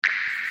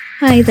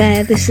Hi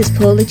there, this is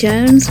Paula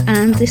Jones,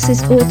 and this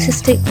is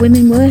Autistic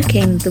Women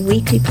Working, the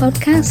weekly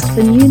podcast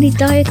for newly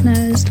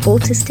diagnosed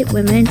autistic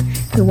women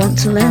who want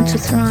to learn to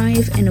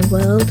thrive in a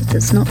world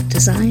that's not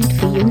designed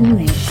for you and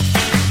me.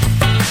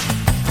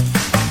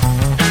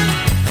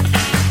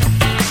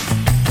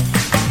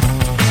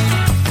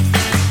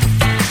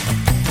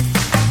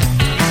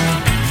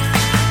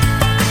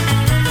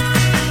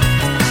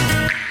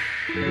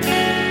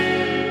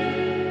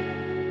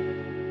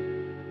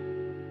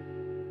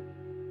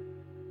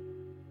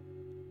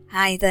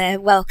 Hi there,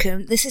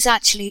 welcome. This is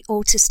actually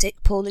Autistic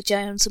Paula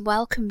Jones, and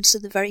welcome to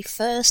the very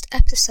first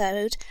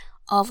episode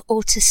of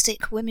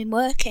Autistic Women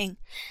Working.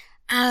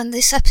 And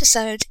this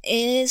episode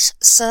is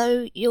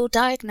So You're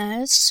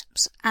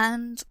Diagnosed,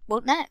 and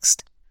what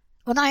next?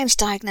 When I was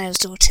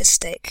diagnosed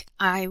autistic,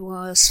 I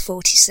was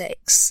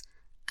 46,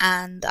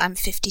 and I'm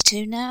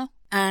 52 now,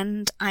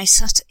 and I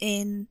sat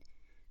in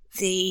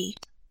the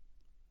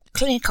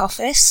clinic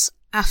office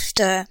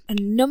after a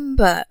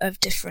number of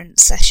different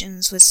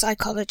sessions with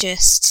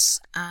psychologists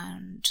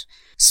and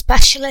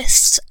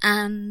specialists,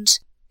 and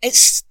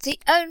it's the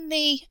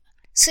only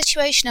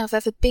situation I've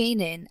ever been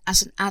in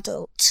as an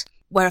adult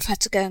where I've had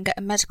to go and get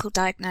a medical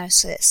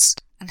diagnosis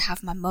and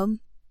have my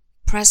mum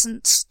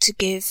present to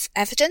give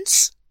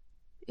evidence,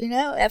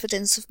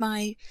 evidence of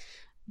my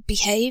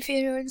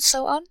behaviour and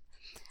so on,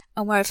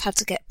 and where I've had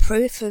to get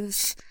proof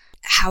of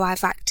how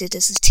I've acted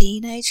as a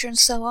teenager and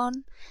so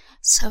on.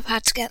 So I've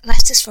had to get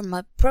letters from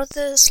my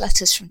brothers,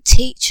 letters from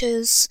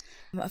teachers.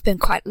 I've been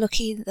quite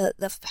lucky that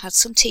I've had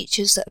some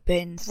teachers that have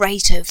been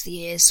great over the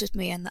years with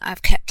me and that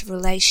I've kept a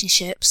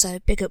relationship. So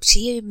big up to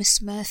you,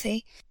 Mr.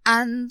 Murphy.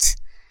 And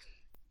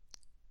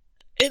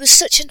it was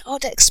such an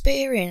odd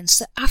experience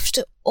that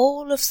after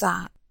all of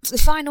that, the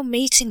final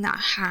meeting that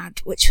I had,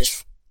 which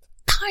was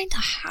kind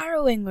of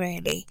harrowing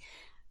really,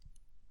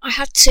 I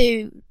had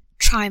to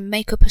try and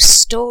make up a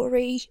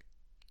story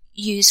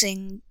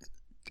using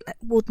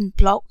wooden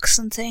blocks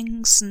and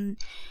things, and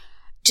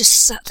just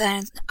sat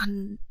there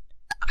and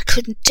I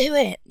couldn't do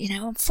it.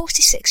 I'm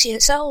 46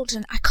 years old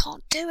and I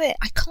can't do it.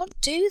 I can't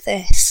do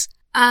this.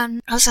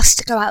 And I was asked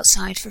to go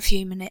outside for a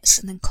few minutes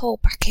and then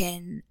called back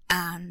in,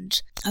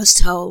 and I was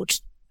told,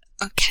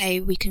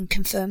 okay, we can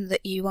confirm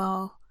that you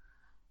are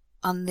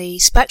on the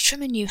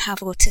spectrum and you have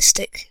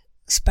autistic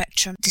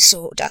spectrum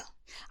disorder.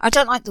 I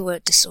don't like the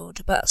word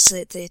disorder, but that's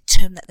the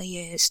term that they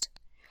used.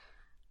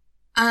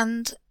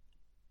 And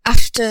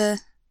after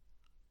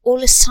all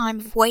this time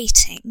of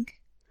waiting,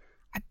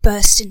 I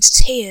burst into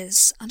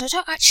tears, and I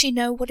don't actually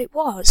know what it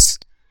was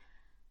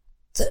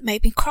that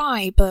made me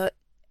cry, but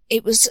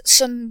it was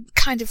some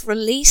kind of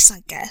release,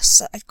 I guess,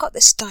 that I've got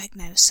this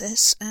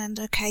diagnosis, and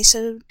okay,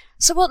 so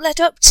what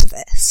led up to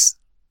this?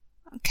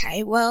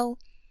 Okay, well,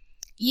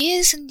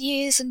 years and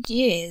years and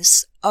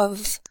years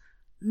of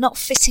not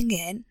fitting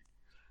in,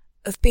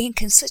 of being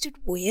considered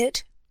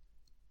weird,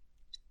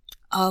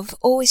 of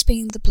always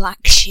being the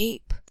black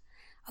sheep,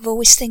 of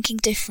always thinking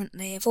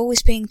differently, of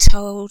always being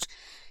told,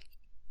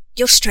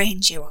 you're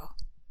strange, you are.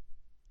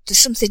 There's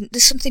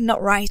something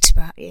not right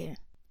about you.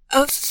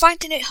 Of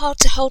finding it hard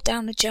to hold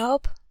down a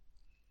job.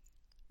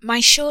 My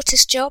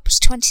shortest job was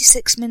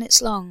 26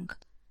 minutes long.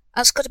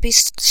 That's got to be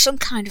some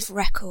kind of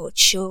record,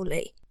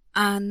 surely.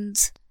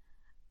 And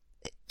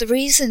the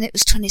reason it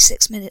was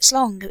 26 minutes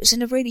long, it was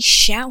in a really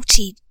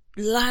shouty,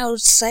 loud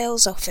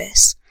sales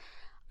office,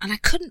 and I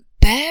couldn't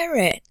bear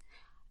it.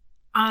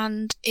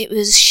 And it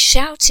was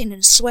shouting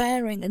and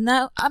swearing, and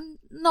now I'm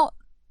not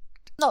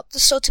the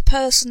sort of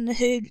person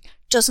who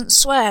doesn't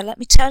swear, let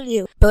me tell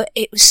you, but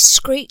it was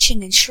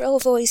screeching in shrill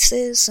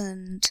voices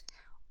and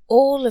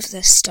all of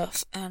this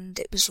stuff, and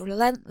it was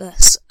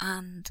relentless,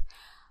 and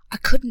I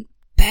couldn't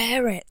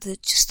bear it,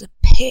 the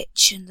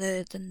pitch and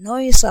the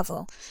noise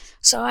level.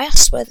 So I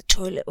asked where the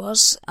toilet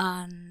was,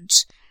 and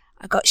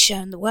I got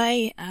shown the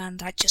way,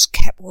 and I just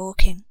kept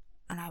walking,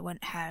 and I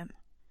went home.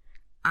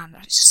 And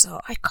I just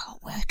thought, I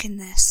can't work in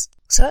this.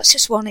 So that's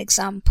just one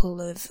example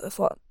of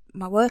what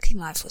my working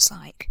life was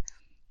like.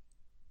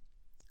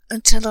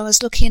 Until I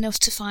was lucky enough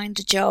to find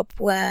a job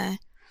where I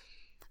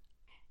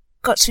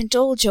got to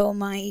indulge all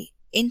my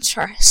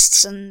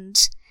interests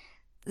and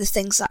the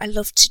things that I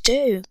love to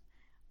do,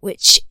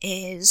 which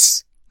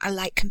is I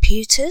like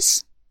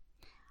computers,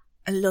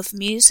 I love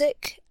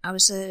music. I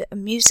was a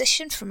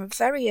musician from a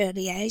very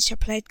early age. I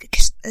played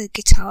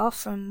guitar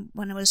from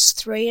when I was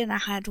 3, and I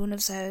had one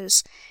of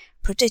those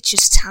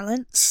prodigious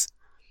talents,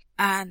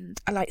 and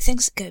I like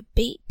things that go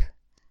beep,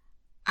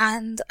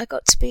 and I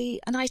got to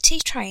be an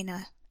IT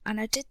trainer,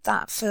 and I did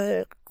that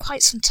for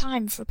quite some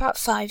time, for about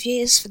 5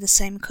 years for the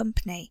same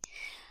company,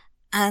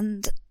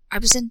 and I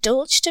was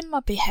indulged in my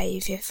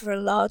behaviour for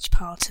a large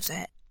part of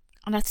it,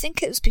 and I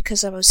think it was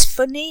because I was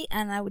funny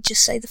and I would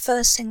just say the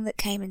first thing that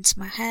came into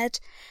my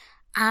head,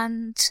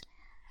 and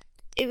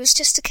it was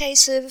just a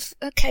case of,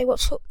 okay,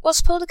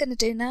 what's Paula going to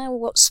do now?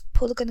 What's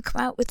Paula going to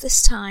come out with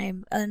this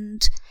time?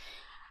 And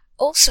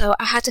also,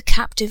 I had a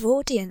captive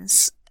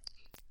audience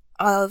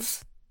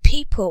of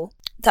people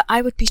that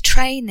I would be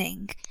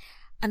training.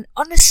 And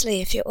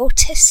honestly, if you're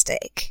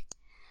autistic,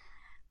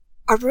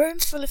 A room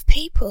full of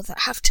people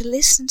that have to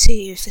listen to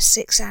you for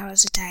 6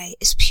 hours a day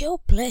is pure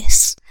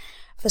bliss.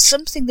 For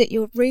something that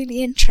you're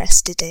really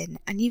interested in,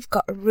 and you've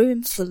got a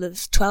room full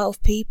of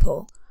 12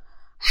 people,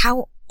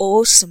 how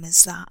awesome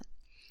is that?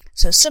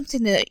 So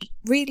something that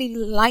really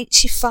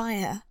lights your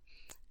fire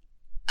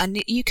and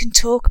that you can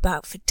talk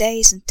about for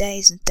days and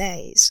days and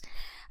days,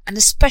 and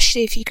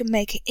especially if you can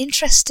make it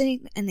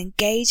interesting and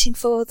engaging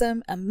for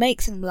them and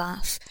make them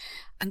laugh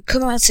and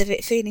come out of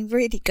it feeling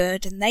really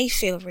good, and they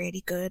feel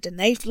really good and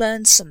they've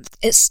learned something.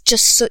 It's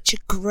just such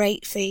a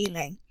great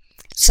feeling.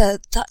 So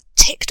that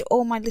ticked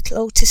all my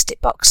little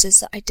autistic boxes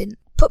that I didn't.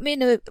 Put me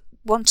in a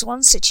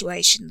one-to-one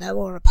situation though,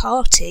 or a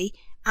party,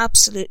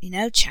 absolutely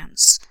no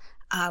chance.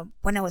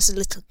 When I was a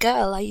little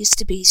girl, I used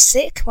to be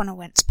sick when I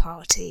went to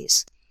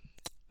parties,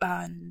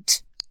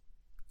 and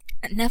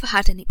I never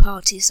had any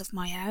parties of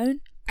my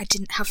own. I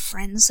didn't have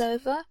friends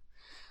over.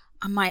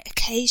 I might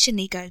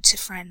occasionally go to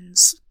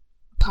friends'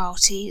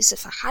 parties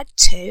if I had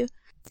to,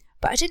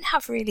 but I didn't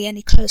have really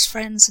any close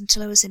friends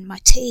until I was in my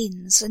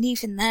teens, and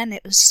even then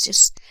it was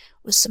just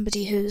with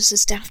somebody who was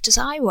as daft as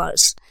I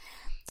was.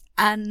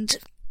 And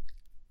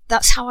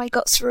that's how I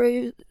got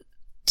through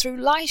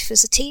life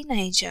as a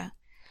teenager.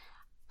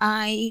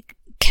 I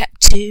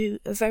kept to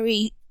a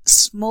very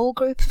small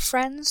group of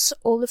friends.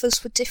 All of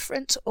us were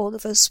different. All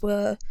of us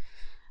were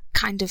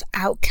kind of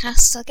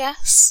outcasts, I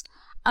guess.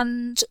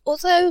 And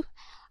although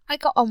I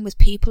got on with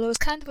people, I was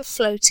kind of a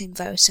floating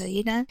voter,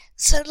 you know.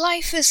 So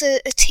life as a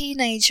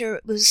teenager,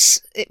 it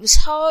was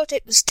hard,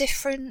 it was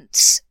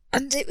different,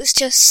 and it was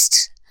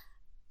just,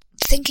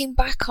 thinking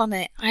back on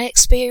it, I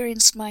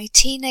experienced my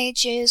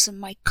teenage years and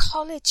my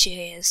college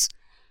years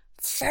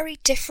very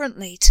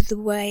differently to the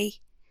way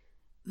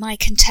my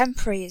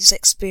contemporaries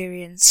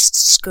experienced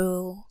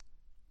school,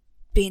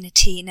 being a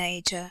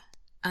teenager,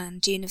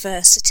 and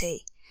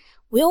university.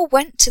 We all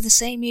went to the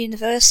same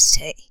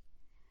university,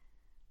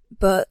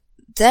 but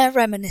their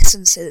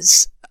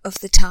reminiscences of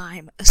the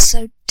time are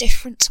so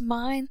different to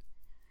mine.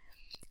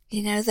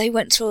 You know, they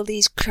went to all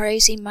these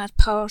crazy mad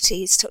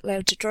parties, took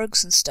loads of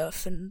drugs and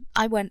stuff, and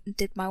I went and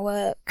did my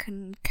work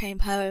and came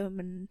home,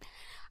 and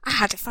I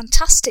had a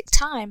fantastic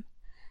time.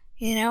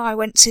 You know, I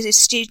went to the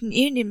student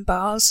union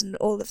bars and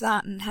all of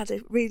that and had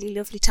a really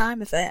lovely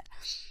time of it.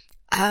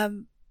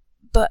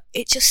 But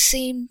it just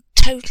seemed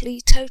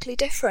totally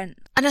different.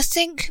 And I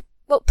think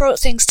what brought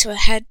things to a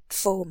head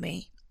for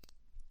me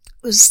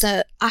was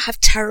that I have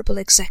terrible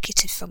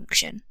executive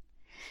function.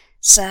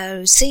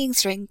 So seeing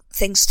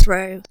things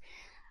through,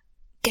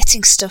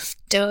 getting stuff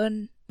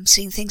done,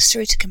 seeing things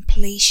through to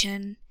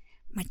completion,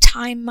 my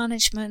time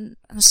management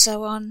and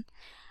so on.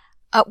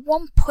 At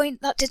one point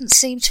that didn't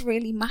seem to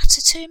really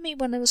matter to me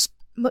when I was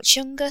much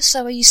younger,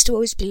 so I used to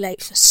always be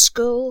late for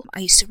school. I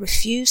used to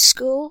refuse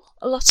school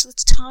a lot of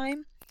the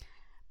time.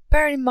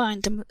 Bear in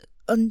mind I'm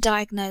an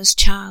undiagnosed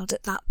child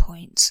at that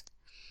point.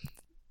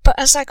 But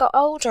as I got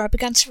older, I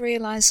began to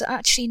realise that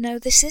actually, no,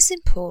 this is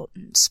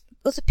important.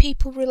 Other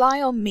people rely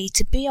on me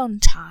to be on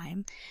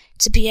time,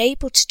 to be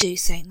able to do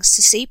things,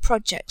 to see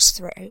projects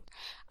through.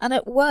 And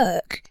at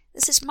work,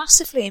 this is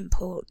massively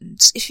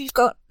important. If you've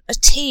got a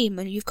team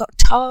and you've got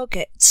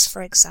targets,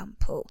 for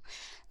example,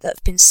 that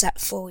have been set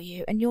for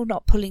you, and you're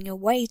not pulling your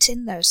weight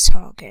in those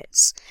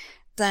targets,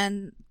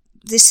 then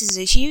this is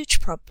a huge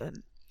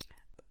problem.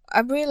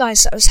 I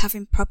realised that I was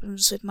having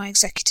problems with my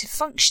executive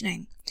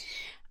functioning,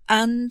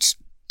 and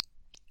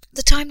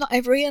the time that I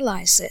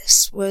realised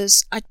this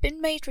was I'd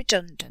been made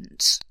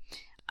redundant,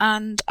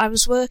 and I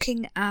was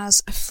working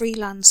as a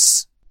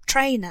freelance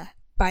trainer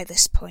by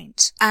this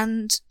point.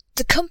 And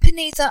the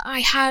company that I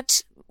had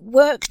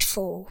worked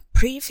for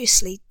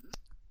previously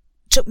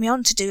took me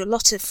on to do a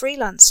lot of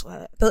freelance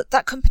work, but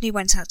that company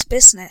went out of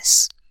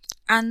business.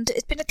 And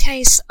it'd been a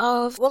case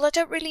of, well, I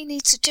don't really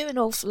need to do an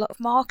awful lot of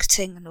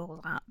marketing and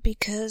all that,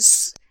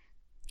 because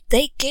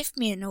they give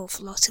me an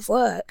awful lot of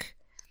work.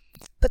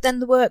 But then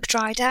the work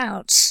dried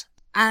out,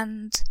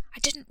 and I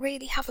didn't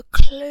really have a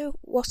clue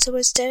what I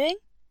was doing.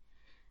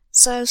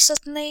 So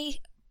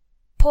suddenly,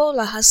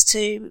 Paula has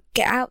to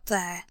get out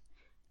there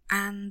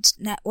and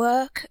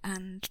network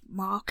and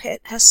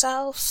market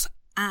herself,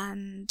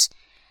 and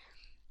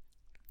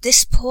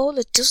this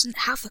Paula doesn't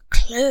have a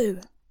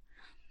clue.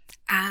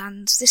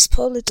 And this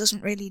Paula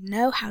doesn't really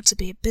know how to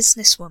be a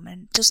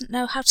businesswoman, doesn't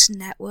know how to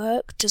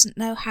network, doesn't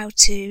know how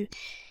to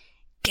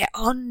get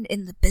on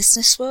in the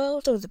business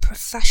world or the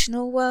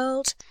professional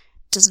world,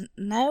 doesn't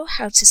know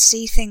how to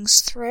see things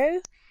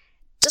through,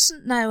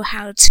 doesn't know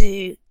how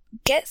to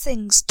get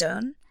things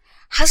done,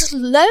 has a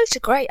load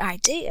of great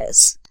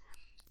ideas,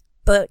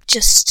 but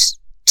just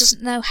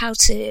doesn't know how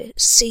to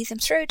see them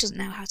through, doesn't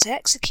know how to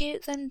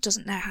execute them,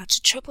 doesn't know how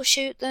to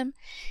troubleshoot them.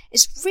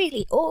 It's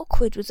really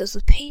awkward with other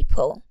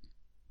people.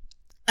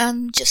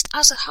 And just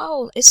as a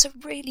whole, it's a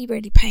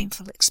really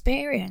painful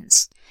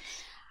experience.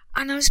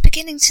 And I was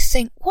beginning to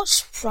think,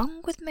 what's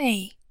wrong with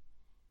me?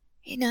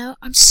 You know,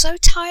 I'm so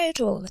tired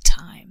all the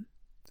time.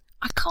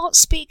 I can't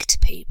speak to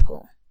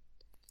people.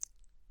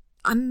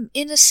 I'm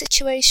in a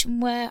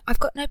situation where I've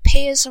got no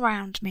peers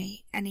around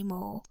me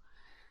anymore.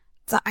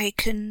 that I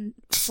can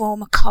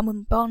form a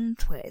common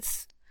bond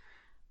with.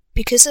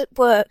 Because at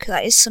work,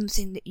 that is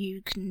something that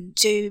you can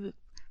do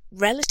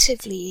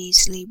relatively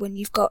easily when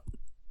you've got,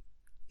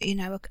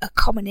 a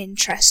common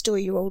interest, or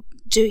you're all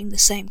doing the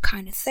same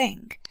kind of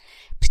thing,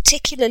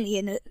 particularly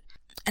in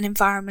an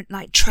environment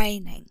like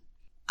training.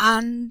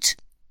 And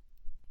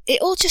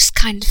it all just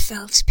kind of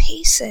fell to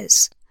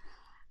pieces.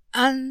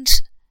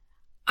 And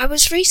I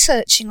was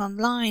researching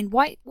online,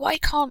 why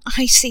can't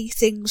I see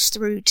things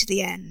through to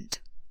the end?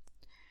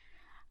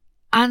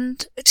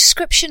 And a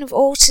description of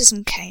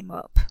autism came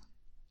up.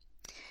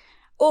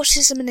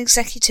 Autism and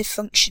executive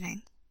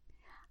functioning.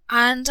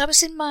 And I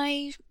was in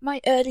my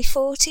early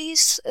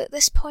 40s at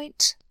this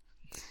point.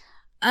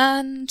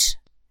 And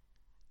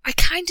I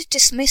kind of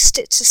dismissed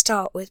it to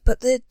start with,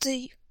 but the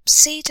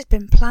seed had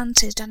been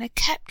planted, and I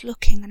kept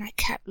looking and I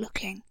kept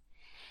looking.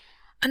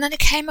 And then I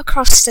came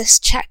across this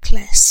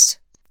checklist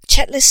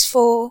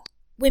for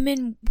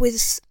women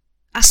with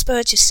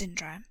Asperger's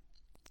syndrome.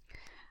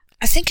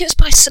 I think it was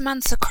by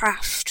Samantha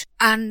Kraft,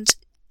 and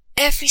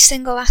every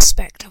single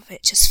aspect of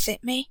it just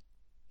fit me.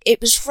 It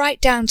was right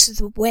down to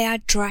the way I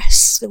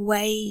dress, the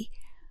way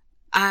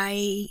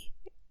I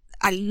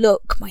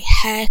look, my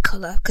hair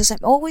colour, because I'm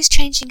always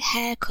changing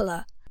hair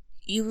colour.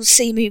 You will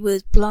see me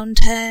with blonde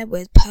hair,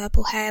 with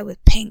purple hair,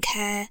 with pink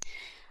hair,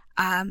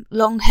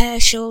 long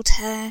hair, short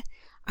hair.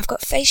 I've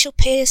got facial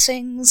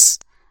piercings.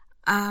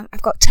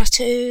 I've got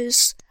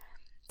tattoos.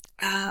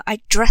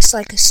 I dress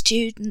like a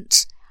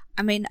student.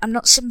 I mean, I'm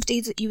not somebody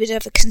that you would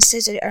ever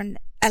consider an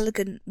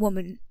elegant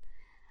woman.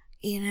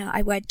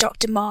 I wear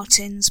Dr.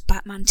 Martens,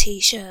 Batman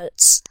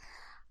t-shirts,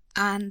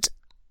 and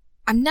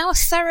I'm now a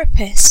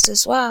therapist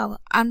as well,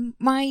 and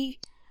my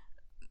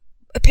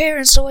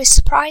appearance always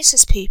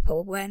surprises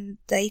people when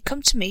they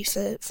come to me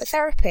for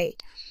therapy,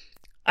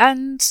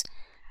 and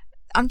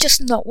I'm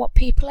just not what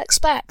people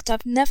expect.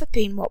 I've never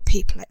been what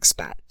people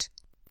expect.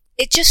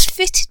 It just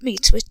fitted me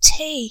to a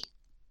T.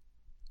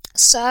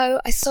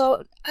 So I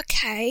thought,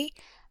 okay,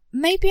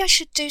 maybe I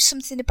should do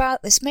something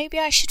about this. Maybe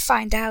I should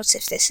find out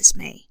if this is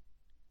me.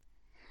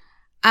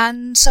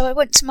 And so I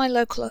went to my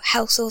local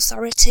health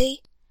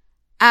authority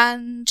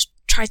and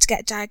tried to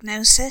get a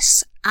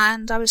diagnosis,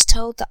 and I was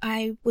told that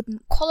I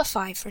wouldn't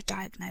qualify for a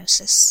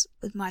diagnosis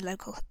with my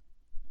local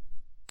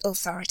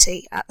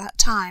authority at that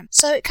time.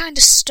 So it kind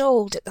of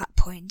stalled at that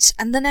point,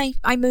 and then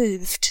I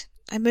moved.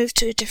 I moved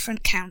to a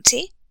different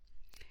county,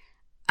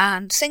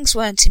 and things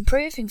weren't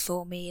improving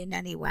for me in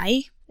any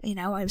way.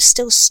 I was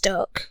still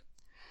stuck.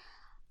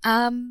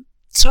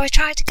 So I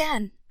tried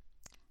again,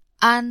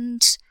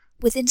 and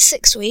within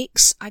 6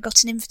 weeks, I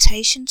got an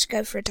invitation to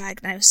go for a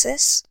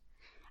diagnosis,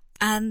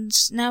 and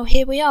now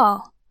here we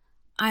are.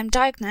 I'm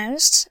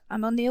diagnosed.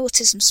 I'm on the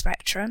autism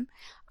spectrum.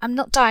 I'm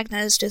not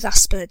diagnosed with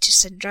Asperger's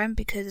syndrome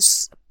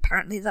because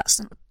apparently that's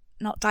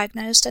not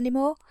diagnosed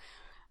anymore.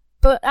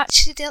 But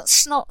actually,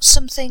 that's not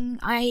something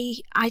I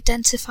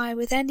identify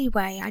with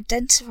anyway. I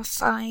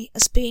identify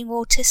as being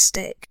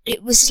autistic.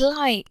 It was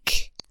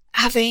like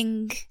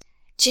having,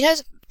 do you know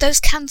those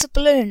cans of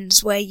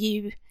balloons where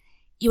you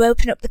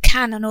open up the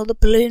can and all the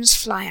balloons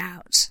fly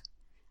out,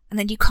 and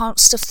then you can't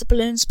stuff the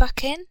balloons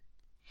back in?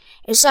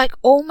 It was like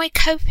all my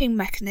coping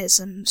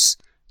mechanisms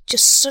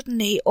just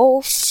suddenly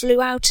all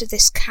flew out of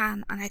this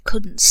can and I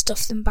couldn't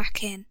stuff them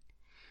back in.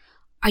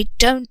 I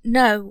don't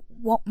know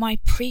what my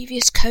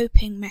previous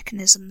coping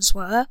mechanisms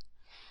were,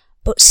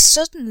 but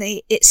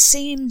suddenly it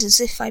seemed as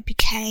if I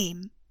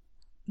became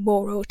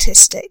more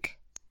autistic.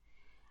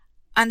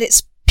 And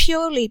it's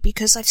purely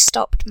because I've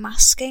stopped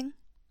masking.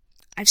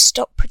 I've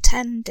stopped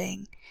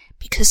pretending,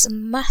 because the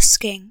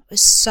masking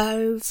was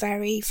so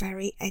very,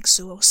 very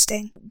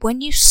exhausting.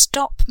 When you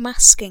stop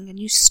masking and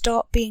you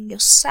start being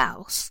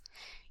yourself,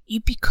 you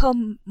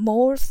become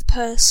more of the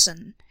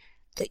person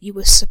that you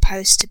were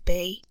supposed to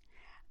be.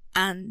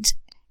 And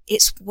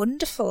it's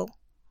wonderful.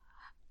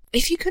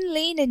 If you can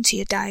lean into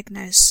your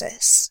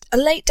diagnosis, a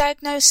late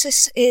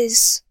diagnosis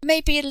is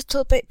maybe a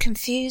little bit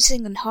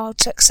confusing and hard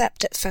to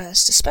accept at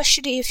first,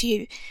 especially if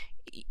you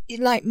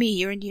like me,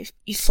 you're in your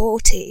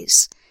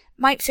 40s.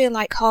 Might feel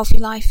like half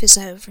your life is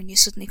over and you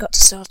suddenly got to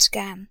start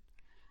again.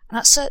 And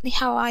that's certainly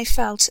how I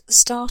felt at the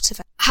start of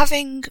it.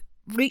 Having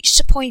reached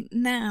a point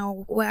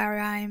now where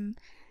I'm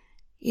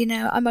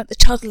at the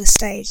toddler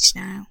stage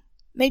now.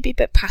 Maybe a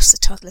bit past the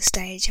toddler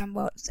stage. I'm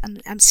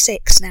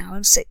 6 now.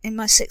 I'm in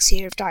my 6th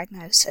year of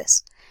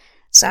diagnosis.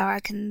 So I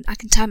can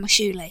tie my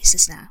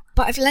shoelaces now.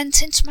 But I've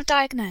lent into my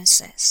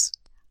diagnosis.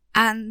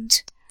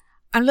 And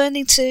I'm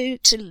learning to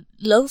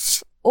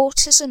love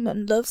autism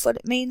and love what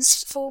it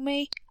means for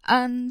me.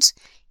 And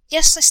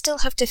yes, I still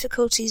have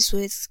difficulties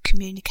with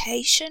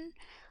communication.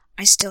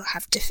 I still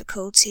have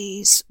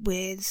difficulties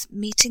with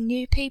meeting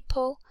new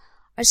people.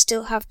 I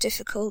still have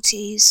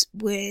difficulties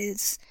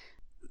with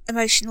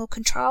emotional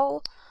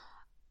control.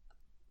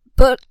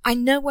 But I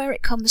know where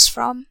it comes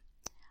from.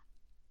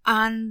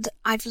 And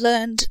I've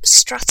learned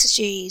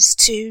strategies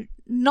to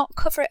not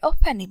cover it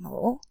up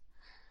anymore,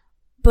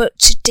 but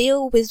to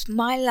deal with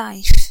my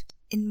life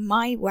in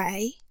my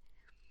way,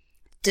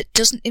 that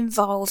doesn't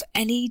involve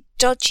any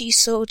dodgy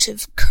sort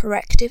of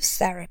corrective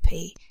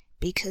therapy,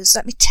 because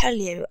let me tell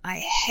you, I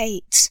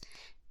hate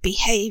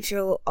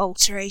behavioural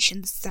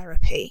alteration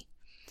therapy.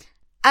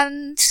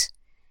 And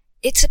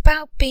it's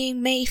about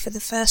being me for the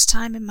first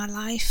time in my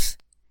life.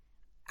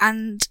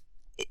 And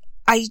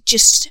I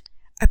just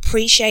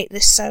appreciate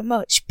this so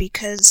much,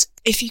 because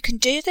if you can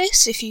do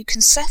this, if you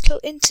can settle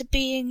into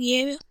being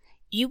you,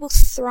 you will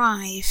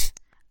thrive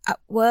at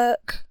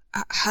work,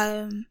 at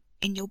home,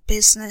 in your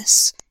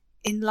business,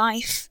 in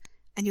life,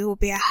 and you will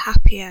be a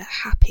happier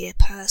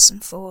person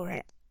for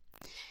it.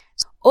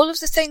 All of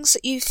the things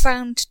that you've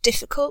found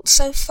difficult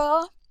so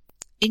far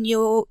in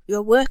your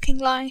working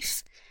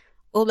life,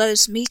 all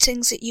those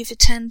meetings that you've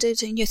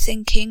attended and you're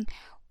thinking,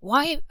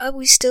 why are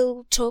we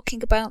still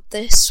talking about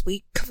this?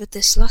 We covered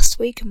this last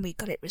week and we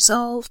got it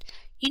resolved.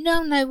 You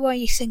now know why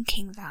you're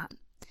thinking that.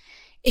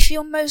 If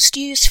your most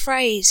used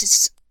phrase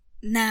is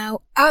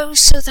now, oh,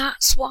 so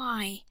that's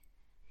why,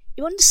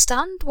 you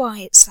understand why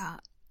it's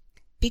that.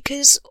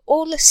 Because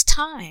all this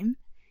time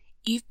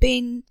you've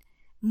been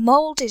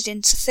moulded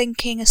into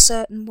thinking a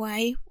certain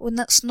way when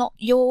that's not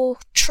your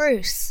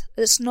truth.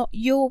 It's not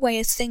your way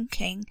of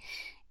thinking.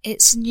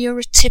 It's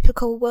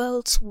neurotypical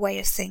world's way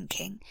of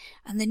thinking,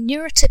 and the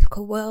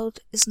neurotypical world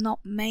is not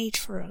made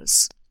for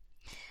us.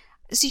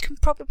 As you can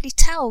probably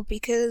tell,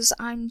 because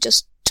I'm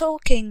just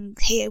talking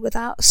here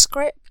without a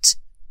script,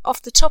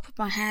 off the top of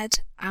my head,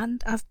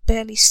 and I've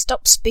barely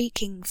stopped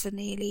speaking for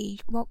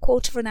nearly a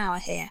quarter of an hour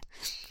here.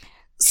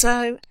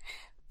 So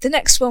the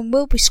next one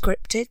will be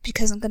scripted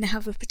because I'm going to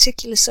have a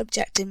particular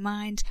subject in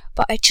mind,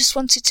 but I just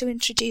wanted to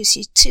introduce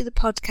you to the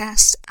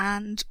podcast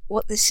and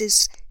what this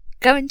is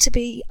going to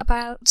be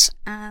about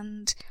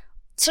and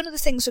some of the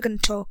things we're going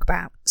to talk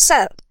about.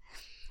 So,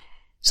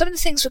 some of the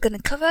things we're going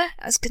to cover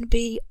is going to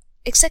be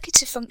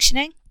executive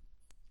functioning,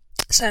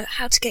 so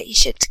how to get your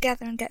shit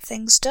together and get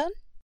things done.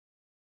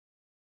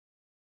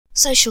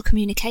 Social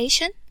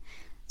communication,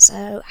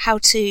 so how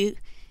to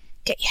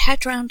get your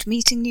head around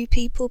meeting new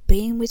people,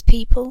 being with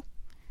people,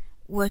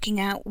 working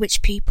out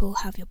which people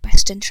have your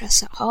best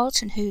interests at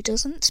heart and who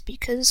doesn't,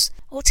 because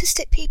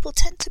autistic people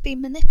tend to be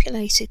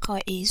manipulated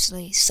quite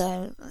easily,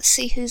 so let's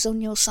see who's on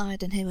your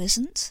side and who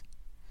isn't.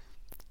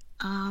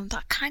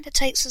 That kind of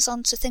takes us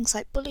on to things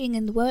like bullying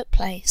in the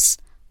workplace,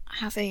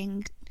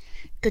 having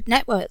good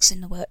networks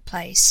in the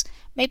workplace,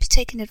 maybe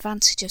taking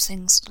advantage of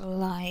things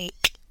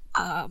like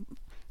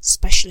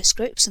specialist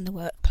groups in the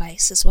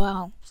workplace as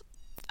well,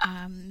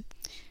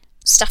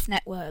 staff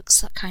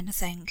networks, that kind of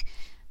thing,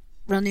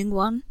 running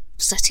one,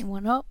 setting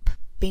one up,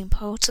 being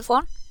part of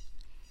one.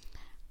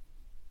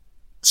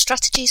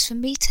 Strategies for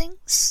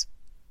meetings,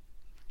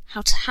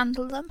 how to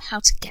handle them, how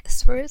to get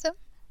through them,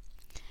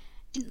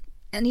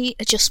 any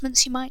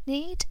adjustments you might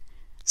need.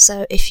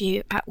 So if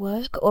you're at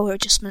work, or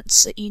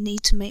adjustments that you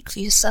need to make for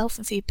yourself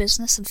and for your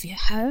business and for your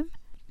home.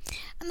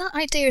 And that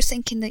idea of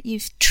thinking that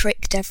you've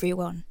tricked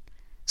everyone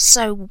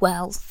so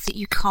well that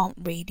you can't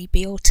really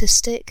be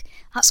autistic,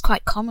 that's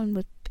quite common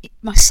with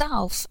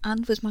myself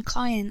and with my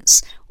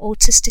clients.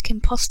 Autistic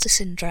imposter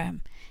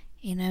syndrome,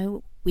 you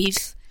know,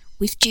 we've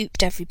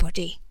duped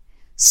everybody,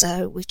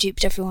 so we've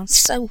duped everyone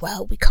so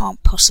well we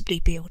can't possibly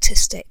be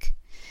autistic.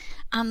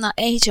 And that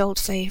age-old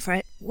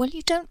favourite, well,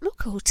 you don't look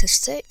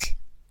autistic.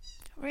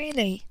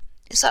 Really,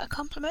 is that a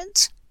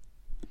compliment?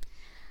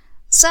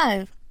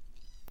 So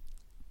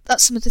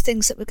that's some of the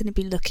things that we're going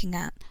to be looking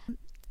at.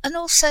 And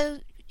also,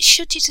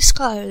 should you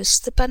disclose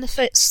the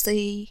benefits,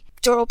 the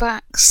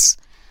drawbacks?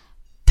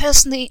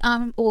 Personally,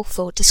 I'm all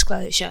for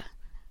disclosure.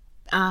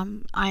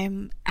 I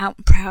am out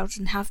and proud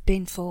and have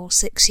been for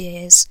 6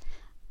 years.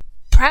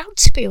 Proud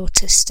to be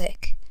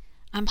autistic.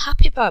 I'm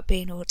happy about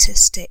being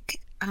autistic.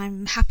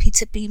 I'm happy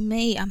to be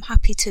me. I'm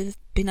happy to have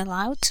been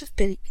allowed to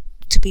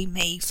be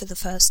me for the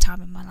first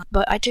time in my life.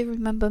 But I do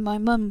remember my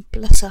mum,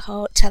 bless her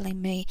heart,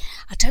 telling me,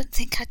 I don't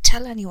think I'd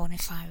tell anyone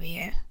if I were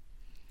you.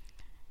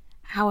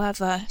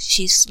 However,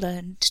 she's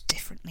learned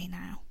differently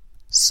now,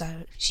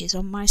 so she's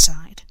on my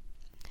side.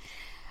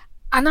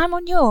 And I'm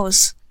on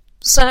yours.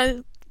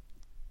 So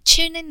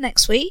tune in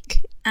next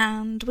week,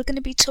 and we're going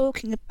to be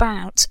talking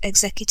about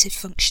executive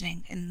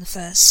functioning in the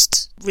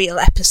first real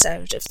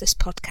episode of this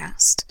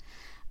podcast,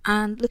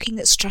 and looking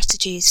at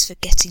strategies for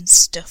getting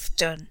stuff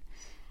done,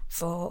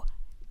 for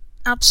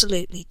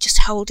absolutely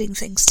just holding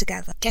things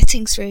together,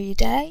 getting through your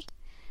day,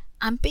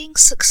 and being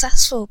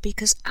successful,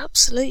 because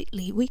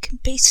absolutely we can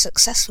be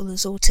successful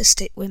as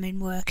autistic women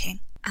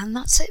working. And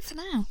that's it for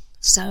now.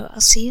 So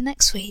I'll see you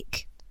next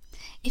week.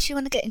 If you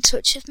want to get in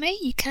touch with me,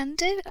 you can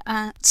do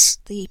at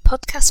the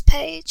podcast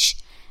page,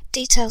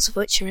 details of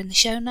which are in the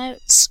show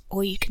notes,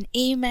 or you can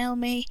email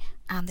me,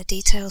 and the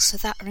details for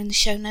that are in the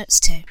show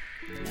notes too.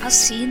 I'll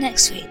see you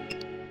next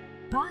week.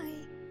 Bye.